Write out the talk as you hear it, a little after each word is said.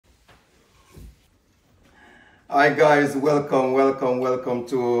Hi guys, welcome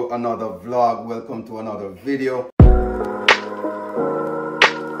to another vlog, welcome to another video.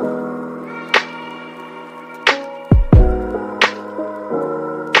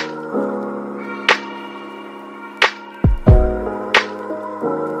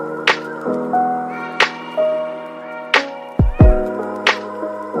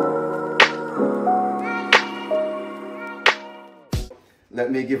 Let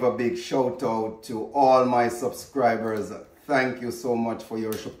me give a big shout out to all my subscribers. Thank you so much for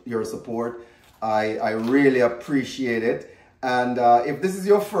your support. I really appreciate it. And if this is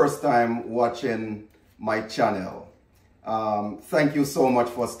your first time watching my channel, thank you so much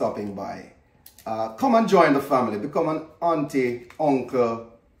for stopping by. Come and join the family. Become an auntie, uncle,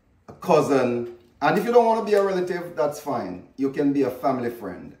 a cousin. And if you don't want to be a relative, that's fine. You can be a family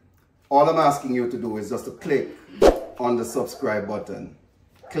friend. All I'm asking you to do is just to click on the subscribe button.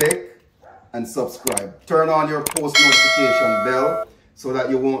 Click and subscribe. Turn on your post notification bell so that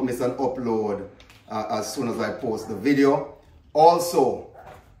you won't miss an upload as soon as I post the video. Also,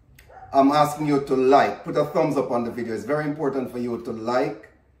 I'm asking you to like, put a thumbs up on the video. It's very important for you to like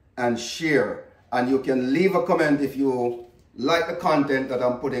and share. And you can leave a comment if you like the content that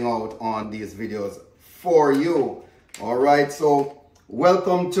I'm putting out on these videos for you. All right, so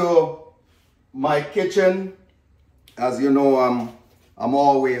welcome to my kitchen. As you know, I'm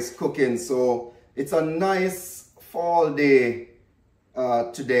always cooking, so it's a nice fall day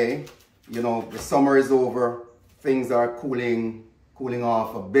today. You know, the summer is over, things are cooling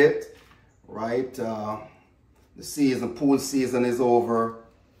off a bit, right? The pool season is over,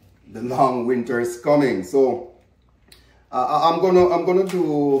 the long winter is coming. So I'm gonna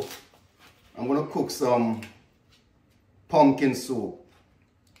cook some pumpkin soup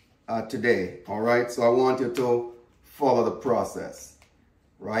today. All right, so I want you to follow the process.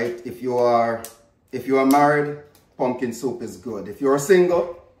 Right? If you are married, pumpkin soup is good. If you're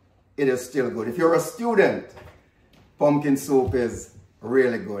single, it is still good. If you're a student, pumpkin soup is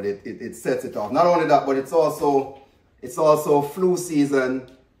really good. It sets it off. Not only that, but it's also flu season,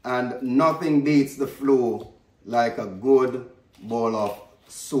 and nothing beats the flu like a good bowl of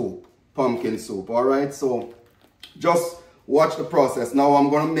soup, pumpkin soup. All right, so just watch the process. Now I'm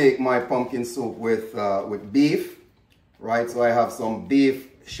gonna make my pumpkin soup with beef. Right, so I have some beef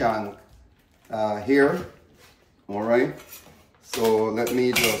shank here. All right, so let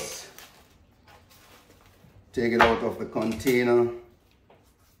me just take it out of the container,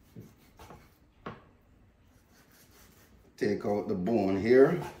 take out the bone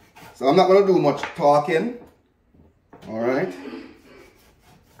here. So I'm not going to do much talking. All right,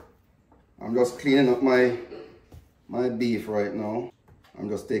 I'm just cleaning up my beef right now. I'm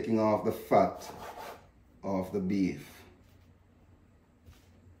just taking off the fat of the beef.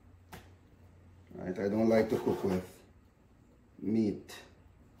 Right, I don't like to cook with meat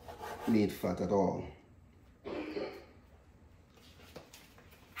fat at all.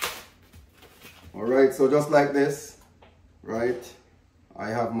 All right, so just like this, right? I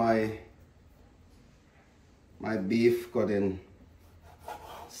have my beef cut in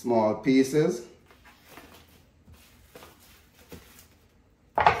small pieces.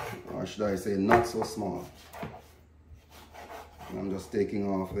 Or should I say not so small. And I'm just taking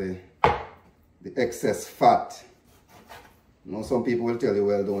off the excess fat. You know, some people will tell you,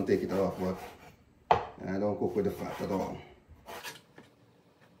 well, don't take it off, but I don't cook with the fat at all.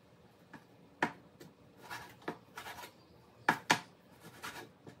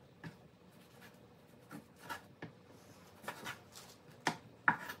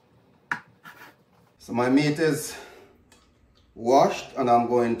 So my meat is washed, and I'm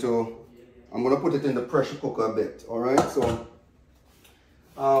gonna put it in the pressure cooker a bit. All right, so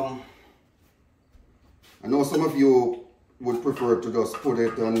I know some of you would prefer to just put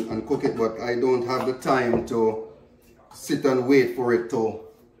it and cook it, but I don't have the time to sit and wait for it to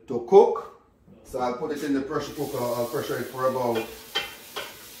cook. So I'll put it in the pressure cooker. I'll pressure it for about 8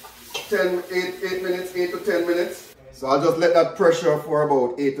 to 10 minutes. So I'll just let that pressure for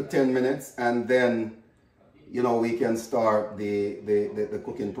about 8 to 10 minutes, and then, you know, we can start the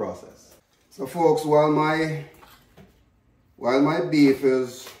cooking process. So folks, while my beef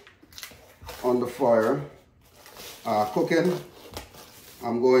is on the fire cooking,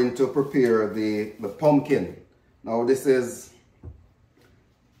 I'm going to prepare the pumpkin. Now this is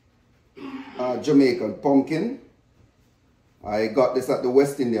Jamaican pumpkin. I got this at the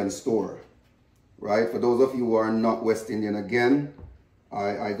West Indian store, right? For those of you who are not West Indian, again,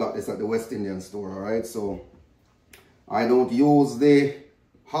 I got this at the West Indian store, all right? So I don't use the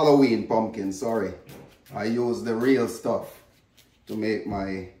Halloween pumpkin, sorry. I use the real stuff to make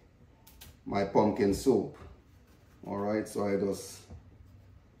my pumpkin soup. All right, so I just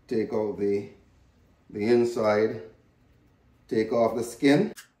take out the inside, take off the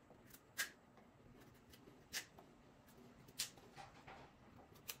skin.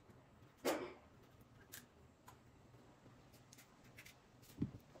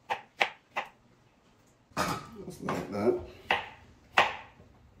 Just like that.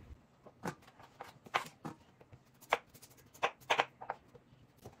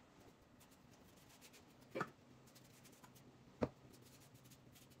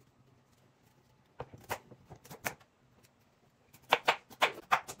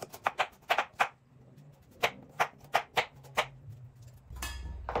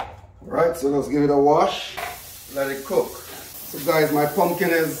 Alright, so let's give it a wash, let it cook. So guys, my pumpkin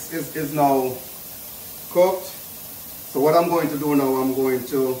is now cooked. So what I'm going to do now, I'm going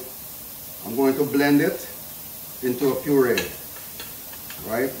to blend it into a puree.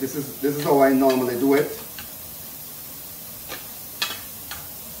 Right? This is how I normally do it.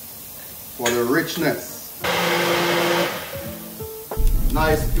 For the richness.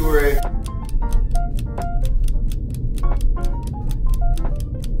 Nice puree.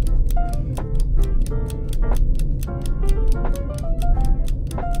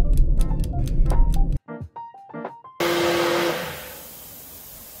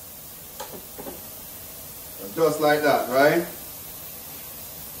 Just like that, right?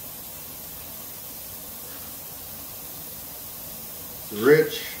 It's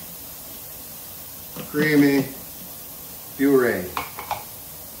rich, creamy puree.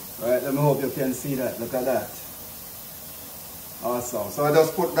 Right, let me hope you can see that. Look at that. Awesome. So I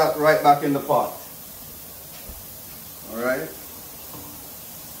just put that right back in the pot. Alright.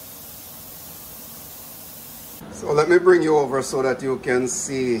 So let me bring you over so that you can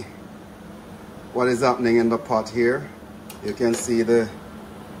see what is happening in the pot here. You can see the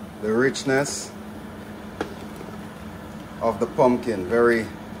richness of the pumpkin, very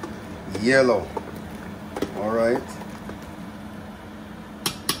yellow. All right,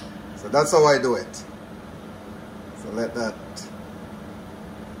 so that's how I do it. So let that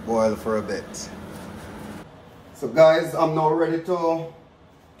boil for a bit. So guys, I'm now ready to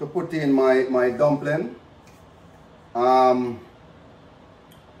put in my dumpling.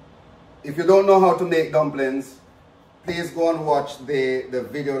 If you don't know how to make dumplings, please go and watch the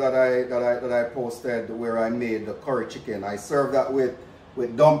video that I posted where I made the curry chicken. I served that with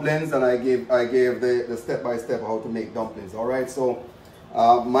dumplings, and I gave the step-by-step how to make dumplings. All right, so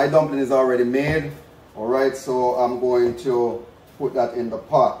my dumpling is already made. All right, so I'm going to put that in the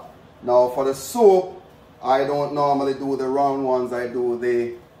pot. Now for the soup, I don't normally do the round ones. I do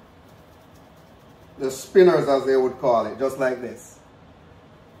the spinners, as they would call it, just like this.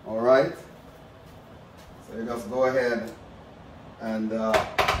 All right, so you just go ahead and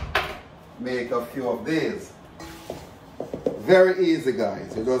make a few of these. Very easy,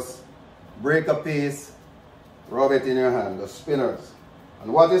 guys. You just break a piece, rub it in your hand, the spinners.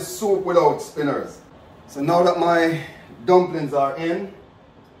 And what is soup without spinners? So now that my dumplings are in,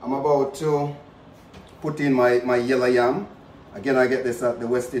 I'm about to put in my yellow yam. Again, I get this at the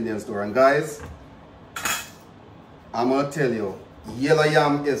West Indian store. And guys, I'm gonna tell you, yellow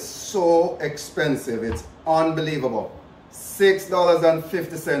yam is so expensive, it's unbelievable.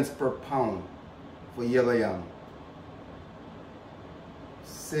 $6.50 per pound for yellow yam.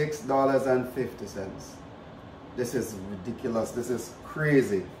 $6.50. This is ridiculous. This is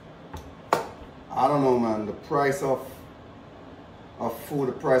crazy. I don't know, man. The price of food,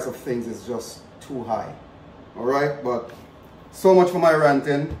 the price of things is just too high. All right, but so much for my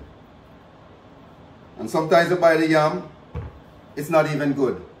ranting. And sometimes you buy the yam, it's not even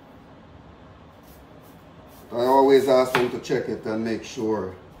good. I always ask them to check it and make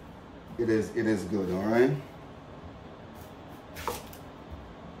sure it is good. All right.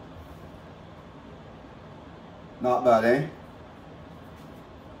 Not bad, eh?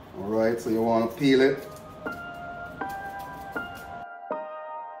 All right, so you want to peel it.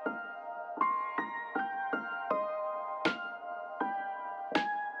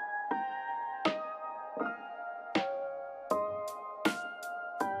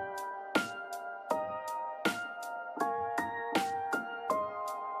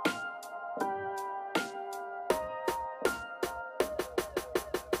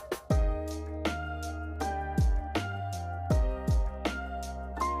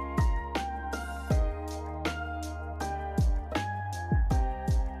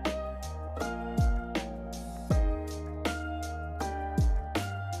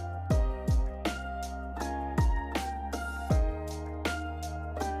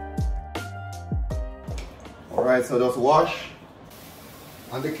 Alright, so just wash.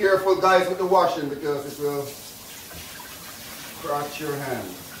 And be careful, guys, with the washing, because it will scratch your hand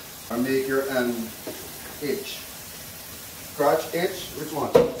or make your hand itch. Scratch, itch, which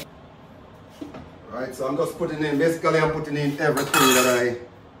one? Right, so I'm just putting in, basically I'm putting in everything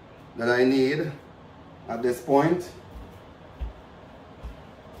that I need at this point.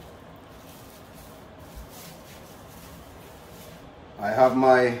 I have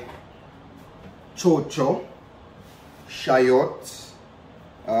my chocho, shayot,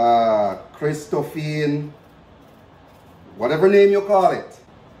 Christophine, whatever name you call it.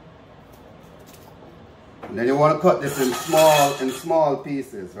 And then you want to cut this in small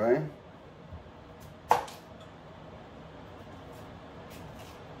pieces, right?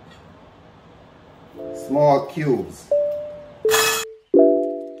 Small cubes.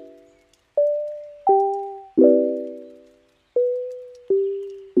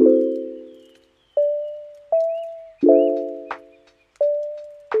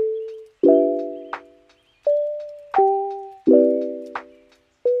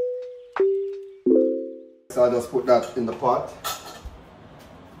 So I'll just put that in the pot.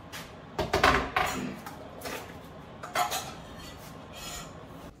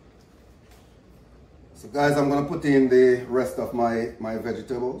 So guys, I'm gonna put in the rest of my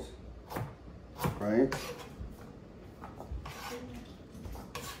vegetables, right?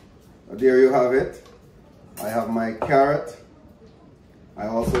 There you have it. I have my carrot. I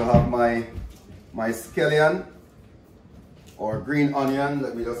also have my scallion or green onion.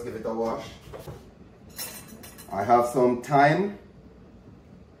 Let me just give it a wash. I have some thyme,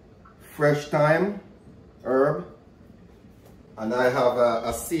 fresh thyme, herb, and I have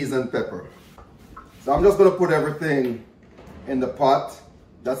a seasoned pepper. So I'm just going to put everything in the pot.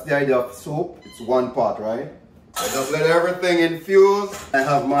 That's the idea of soup. It's one pot, right? So just let everything infuse. I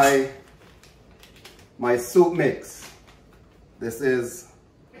have my soup mix. This is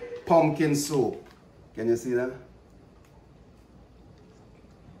pumpkin soup. Can you see that?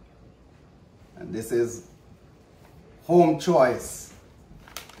 And this is home choice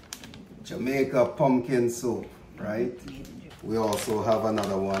Jamaica pumpkin soup, right? We also have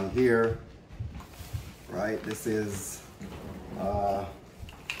another one here, right? This is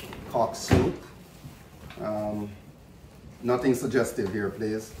cock soup. Nothing suggestive here,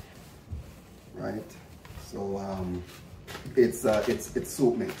 please, right? So it's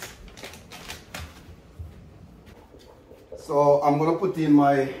soup mix. So I'm gonna put in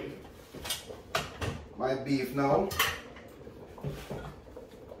my beef now.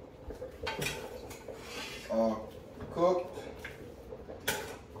 Cooked.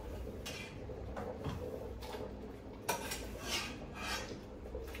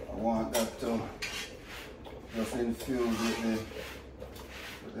 I want that to just infuse with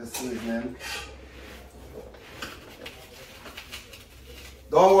the seasoning.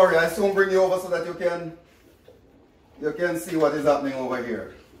 Don't worry, I soon bring you over so that you can see what is happening over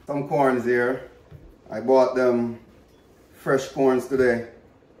here. Some corns here. I bought them fresh corns today.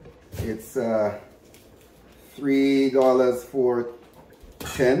 It's $3 for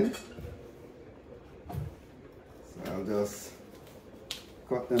 10. So I'll just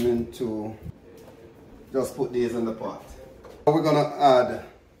cut them into, just put these in the pot. We're gonna add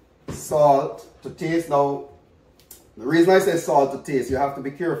salt to taste. Now, the reason I say salt to taste, you have to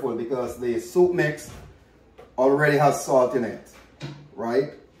be careful because the soup mix already has salt in it,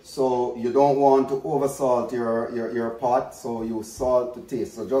 right? So you don't want to over salt your pot, so you salt to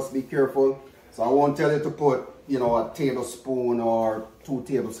taste. So just be careful. So I won't tell you to put, you know, a tablespoon or 2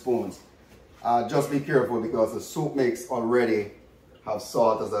 tablespoons. Just be careful because the soup mix already have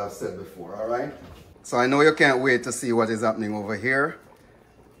salt, as I've said before, all right? So I know you can't wait to see what is happening over here,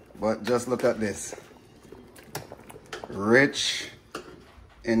 but just look at this. Rich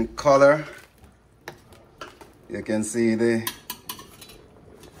in color. You can see the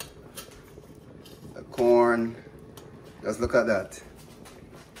corn. Just look at that.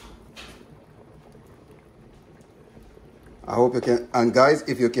 I hope you can, and guys,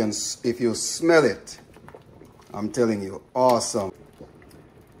 if you smell it, I'm telling you, awesome.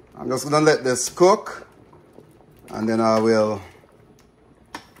 I'm just gonna let this cook and then I will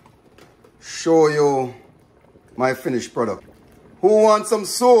show you my finished product. Who wants some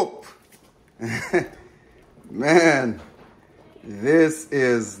soup? Man, this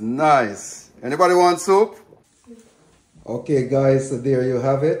is nice. Anybody want soup? Okay guys, so there you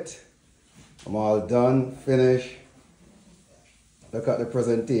have it. I'm all done, finished. Look at the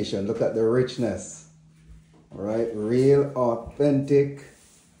presentation, look at the richness. All right, real authentic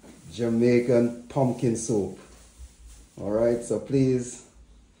Jamaican pumpkin soup. All right, so please,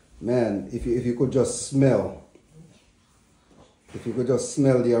 man, if you could just smell,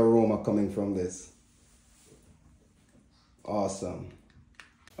 the aroma coming from this. Awesome.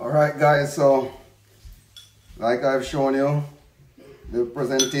 All right, guys, so like I've shown you the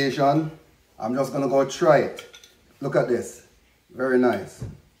presentation, I'm just gonna go try it. Look at this, very nice.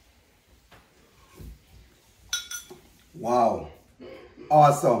 Wow,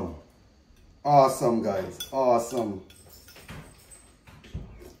 awesome. Awesome, guys, awesome.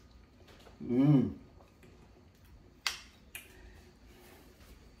 Man,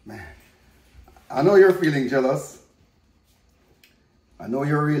 I know you're feeling jealous. I know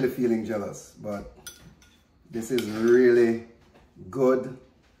you're really feeling jealous, but this is really good.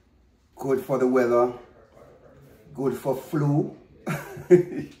 Good for the weather. Good for flu.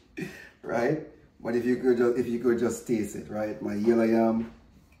 Right? But if you could just taste it, right? My yellow yam.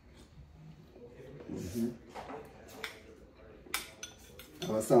 I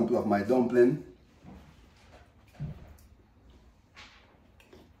have a sample of my dumpling.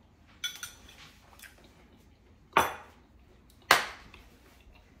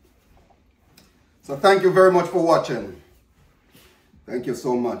 So thank you very much for watching. Thank you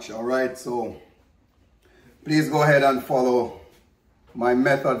so much. All right, so please go ahead and follow my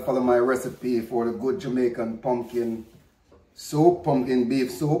method, follow my recipe for the good Jamaican pumpkin soup, pumpkin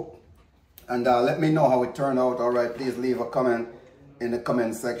beef soup. And let me know how it turned out. All right, please leave a comment in the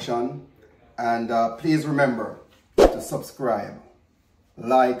comment section. And please remember to subscribe,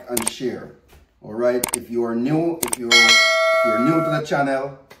 like, and share. All right, if you are new, if you're new to the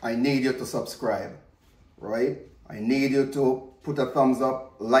channel, I need you to subscribe, right? I need you to put a thumbs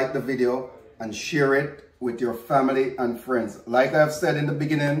up, like the video, and share it with your family and friends. Like I've said in the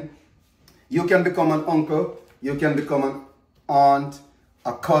beginning, you can become an uncle, you can become an aunt,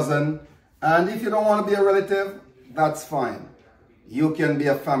 a cousin, and if you don't want to be a relative, that's fine. You can be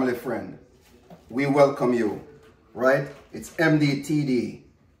a family friend. We welcome you, right? It's MDTD.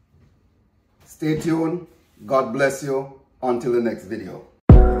 Stay tuned. God bless you. Until the next video.